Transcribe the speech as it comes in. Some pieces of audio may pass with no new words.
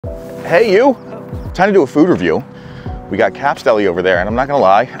Hey, you. Time to do a food review. We got Capp's Deli over there, and I'm not gonna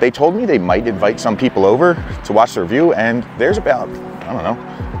lie, they told me they might invite some people over to watch the review, and there's about, I don't know,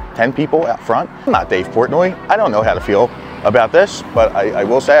 10 people out front. I'm not Dave Portnoy. I don't know how to feel about this, but I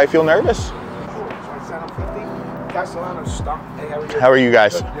will say I feel nervous. How are you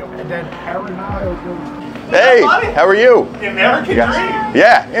guys? And then Aaron and I are doing... Hey, how are you? The American dream.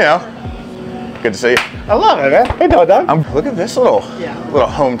 Yeah, you know. Good to see you. I love it, man. Hey, Doug. Look at this little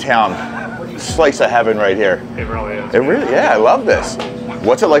hometown slice of heaven right here. It really is. It really, yeah, I love this.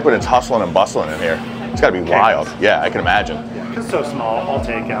 What's it like when it's hustling and bustling in here? It's gotta be wild. Yeah, I can imagine. It's so small, all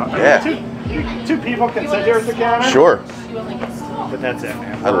takeout. Yeah. Two people can sit here at the counter. Sure. But that's it,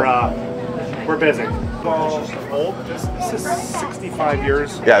 man. We're busy. Old. This is 65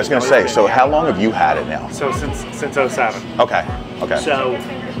 years. Yeah, I was gonna say. So how long have you had it now? So since 07. Okay. Okay. So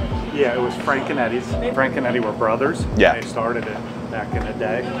yeah, it was Frank and Eddie's. Frank and Eddie were brothers. Yeah. They started it back in the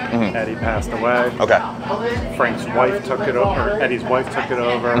day. Eddie passed away. Okay. Frank's wife took it over. Eddie's wife took it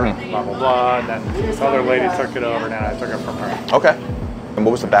over. Blah blah blah. And then this other lady took it over. And then I took it from her. Okay. And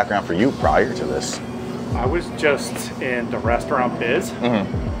what was the background for you prior to this? I was just in the restaurant biz,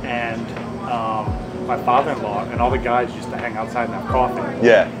 and my father-in-law and all the guys used to hang outside and have coffee.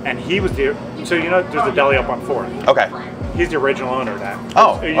 Yeah. And he was the, so you know there's a deli up on 4th. Okay. He's the original owner of that.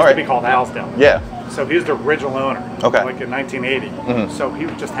 Oh, it used to be called Hal's Deli. Yeah. So he was the original owner. Okay. Like in 1980. So he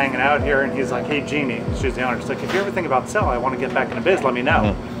was just hanging out here, and he's like, "Hey, Jeannie," she's the owner. She's like, "If you ever think about selling, I want to get back in the biz. Let me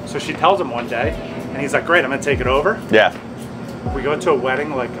know." So she tells him one day, and he's like, "Great, I'm gonna take it over." Yeah. We go to a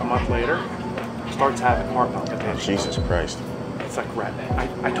wedding like a month later. Starts having heart palpitations. Jesus Christ. It's like, Rhett,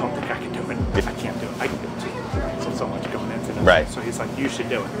 I don't think I can do it. I can't do it. So much going into this. Right. So he's like, you should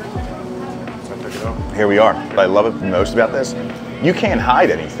do it. So I took it over. Here we are. What I love it most about this, you can't hide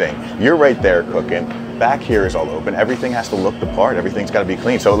anything. You're right there cooking. Back here is all open. Everything has to look the part. Everything's got to be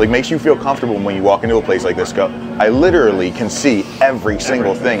clean. So it like makes you feel comfortable when you walk into a place like this. Go, I literally can see every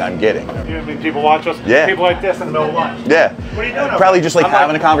single thing I'm getting. You know, people watch us. Yeah. People like this in the middle of lunch. Yeah. What are you doing? Probably just like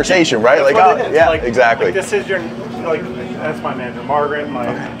having a conversation, right? Like, oh, yeah, like, exactly. Like this is your, like, that's my manager, Margaret, my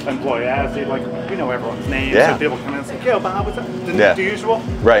employee, Ashley. Like, we know everyone's names. Yeah. So people come in and say, yo, Bob, what's that? The usual.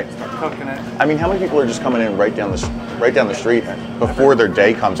 Right. Start cooking it. I mean, how many people are just coming in right down the street before their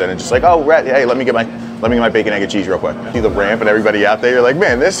day comes in and just like, oh, Rhett, hey, let me get my bacon, egg, and cheese real quick. See the ramp and everybody out there. You're like,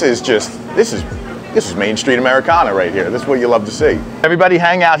 man, this is Main Street Americana right here. This is what you love to see. Everybody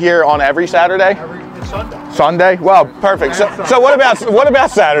hang out here on every Saturday? Every Sunday. Sunday? Well, perfect. So what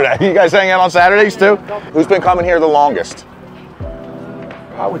about Saturday? You guys hang out on Saturdays too? Who's been coming here the longest?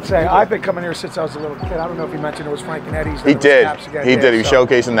 I would say I've been coming here since I was a little kid. I don't know if he mentioned it was Frank and Eddie's. He did. He was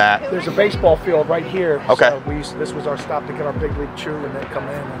showcasing that. There's a baseball field right here. Okay. So this was our stop to get our big league chew and then come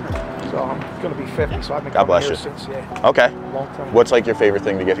in. And so I'm going to be 50. So I've been God coming bless here you. since Okay. a long time. What's like your favorite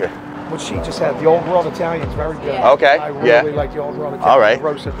thing to get here? What she just had, the Old World Italian is very good. Okay. I really like the Old World Italian. All right. The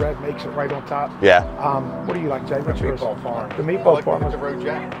roasted bread makes it right on top. Yeah. What do you like, Jay? What's yours? Meatball farm. The meatball farm. Hit the road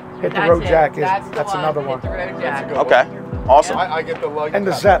jack. Hit the road jack that's another one. Hit the road jack. Okay. Awesome. I get the luggage. And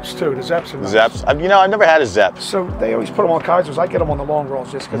the Zeps too. The Zeps are nice. Zeps. I've never had a Zep. So they always put them on Kaisers. I get them on the long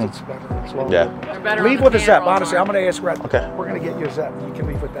rolls just because it's better. It's long. Yeah. Leave with a Zep. Honestly, I'm going to ask Rhett. Okay. We're going to get you a Zep. You can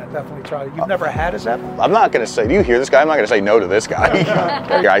leave with that. Definitely try it. You've never had a Zep? I'm not going to say, do you hear this guy? I'm not going to say no to this guy.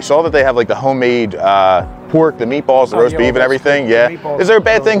 Yeah, I saw that they have like the homemade pork, the meatballs, the roast beef and everything. Yeah. Is there a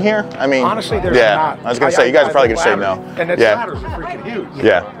bad thing here? I mean, honestly, there's not. I was going to say, you guys are probably going to say no. And the platters are freaking huge.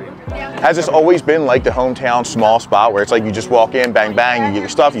 Yeah. Has this always been like the hometown small spot where it's like you just walk in, bang, bang, you get your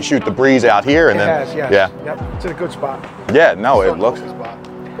stuff, you shoot the breeze out here, and it then has, yes. yeah, yep. It's in a good spot. Yeah, no, it looks.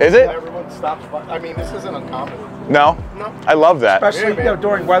 Is it? Everyone stops by. I mean, this isn't uncommon. No, I love that. Especially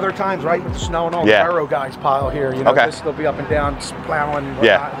during weather times, right, with the snow and all. The Arrow guys pile here. You know, they'll be up and down plowing. And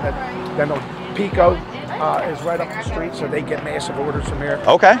whatnot, and then the Pico is right up the street, so they get massive orders from here.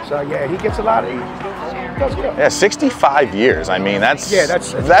 Okay. So yeah, he gets a lot of. Yeah, 65 years. I mean, that's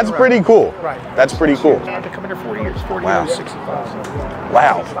pretty cool. Right. That's pretty cool. I've been coming here 40 years. 40 Wow. years, 65. So,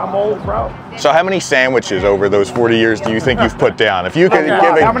 wow. I'm old, bro. So how many sandwiches over those 40 years do you think you've put down? If you could give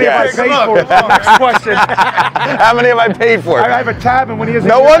a how many guess. have I paid for? Next question. How many have I paid for? I have a tab, and when he is.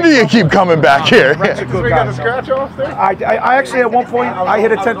 No wonder you keep coming back here. That's a good guy. a scratch off there? I actually at one point I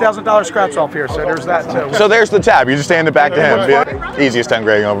hit a $10,000 scratch off here, so there's that too. So there's the tab. You just hand it back to him. Yeah. Easiest 10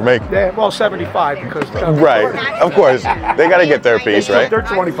 grand you'll ever make. Yeah, well 75 because. Right. Of course. They got to get their piece, right? They're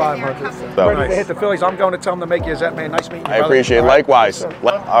 2,500. So. Ready to hit the Phillies. I'm going to tell them to make you a Zep, man. Nice meeting you. I appreciate it. Likewise.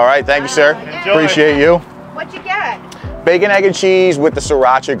 All right. Thank you, sir. Appreciate you. What'd you get? Bacon, egg, and cheese with the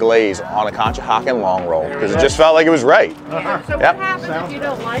sriracha glaze on a Conshohocken long roll because it just felt like it was right. So what happens if you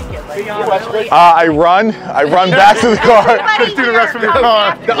don't like it? Like, I run back to the car. Just do the rest of your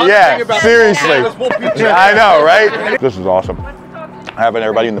car. Yeah, seriously. I know, right? This is awesome. Having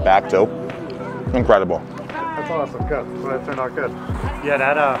everybody in the back too. Incredible. That's awesome. Good. So that turned out good. Yeah,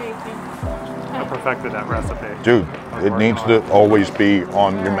 that I perfected that recipe. Dude, it needs to always be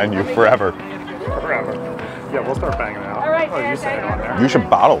on your menu forever. Forever. Yeah, we'll start banging it out. Oh, you said it on there. You should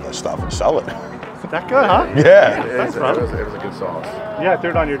bottle this stuff and sell it. Is that good, huh? Yeah. Thanks, brother. It was a good sauce. Yeah,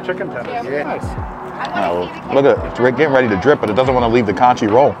 threw it on your chicken tenders. Yeah. Nice. Look at it. It's getting ready to drip, but it doesn't want to leave the conchi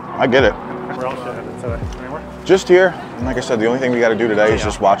roll. I get it. Where else should I have it today? Anywhere? Just here. And like I said, the only thing we got to do today is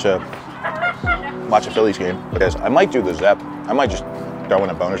just watch a Phillies game. Because I might do the Zepp. I might just throw in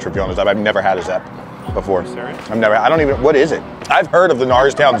a bonus review on the Zepp. I've never had a Zepp before. Serious? I don't even, what is it? I've heard of the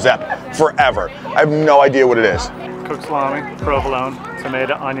Norristown Zepp forever. I have no idea what it is. Cooked salami, provolone,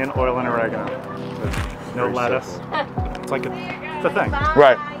 tomato, onion, oil, and oregano. No lettuce. It's like it's a thing.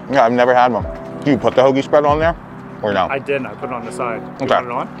 Right. Yeah, I've never had one. Do you put the hoagie spread on there or no? I didn't. I put it on the side. You Okay. put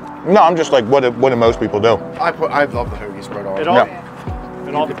it on? No, I'm just like, what do most people do? I love the hoagie spread on. It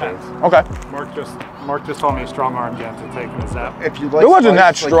all depends. Okay. Mark just told me a strong arm jam to take the Zap. If you like It wasn't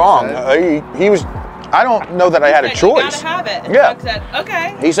that spice, like strong. you said, He was, I don't know that I had a choice. You gotta have it. And Yeah. Doug said,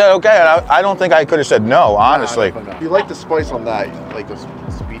 okay. He said, okay, and I don't think I could have said no, honestly. if you like the spice on that, you like the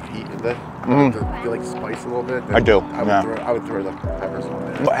sweet heat in it. If you like the spice a little bit. then I do, I would, yeah. I would throw the peppers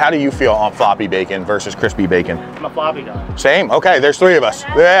on there. But how do you feel on floppy bacon versus crispy bacon? I'm a floppy guy. Same? Okay, there's three of us.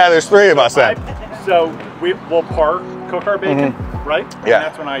 Yeah, there's three of us then. So we'll cook our bacon, right? Yeah. And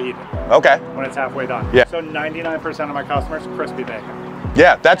that's when I eat it, Okay. when it's halfway done. Yeah. So 99% of my customers, crispy bacon.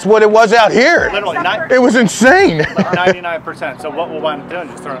 Yeah, that's what it was out here. Literally, It was insane. 99%. So what we'll wind up doing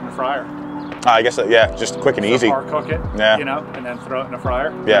is just throw it in the fryer. I guess, yeah, just quick and easy. Or cook it, Yeah. you know, and then throw it in the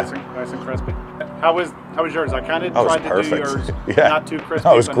fryer. Yeah. Nice and crispy. How was yours? I kind of Oh, it was tried to do perfect. yours Yeah. not too crispy.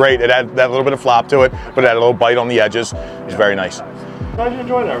 Oh, it was but great. It had that little bit of flop to it, but it had a little bite on the edges. It was very nice. Glad you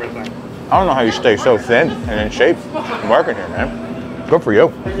enjoyed everything. I don't know how you stay so thin and in shape working here, man. Good for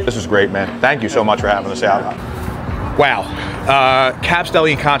you. This is great, man. Thank you so much for having us out. Wow. Capp's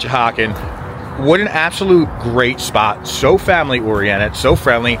Deli in Conshohocken. What an absolute great spot. So family oriented, so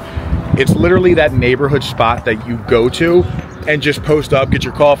friendly. It's literally that neighborhood spot that you go to and just post up, get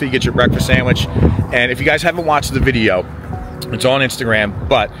your coffee, get your breakfast sandwich. And if you guys haven't watched the video, it's on Instagram,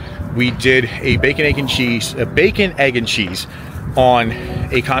 but we did a bacon, egg, and cheese on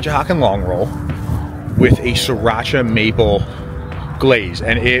a Conshohocken long roll with a sriracha maple glaze,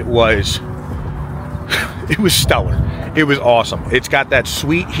 and it was stellar. It was awesome. It's got that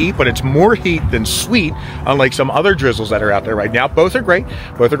sweet heat, but it's more heat than sweet, unlike some other drizzles that are out there right now. Both are great.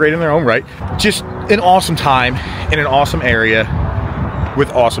 Both are great in their own right. Just an awesome time in an awesome area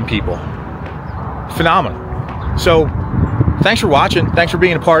with awesome people. Phenomenal. So, thanks for watching. Thanks for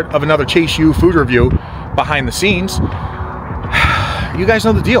being a part of another Chase U food review behind the scenes. You guys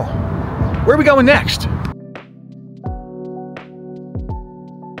know the deal. Where are we going next?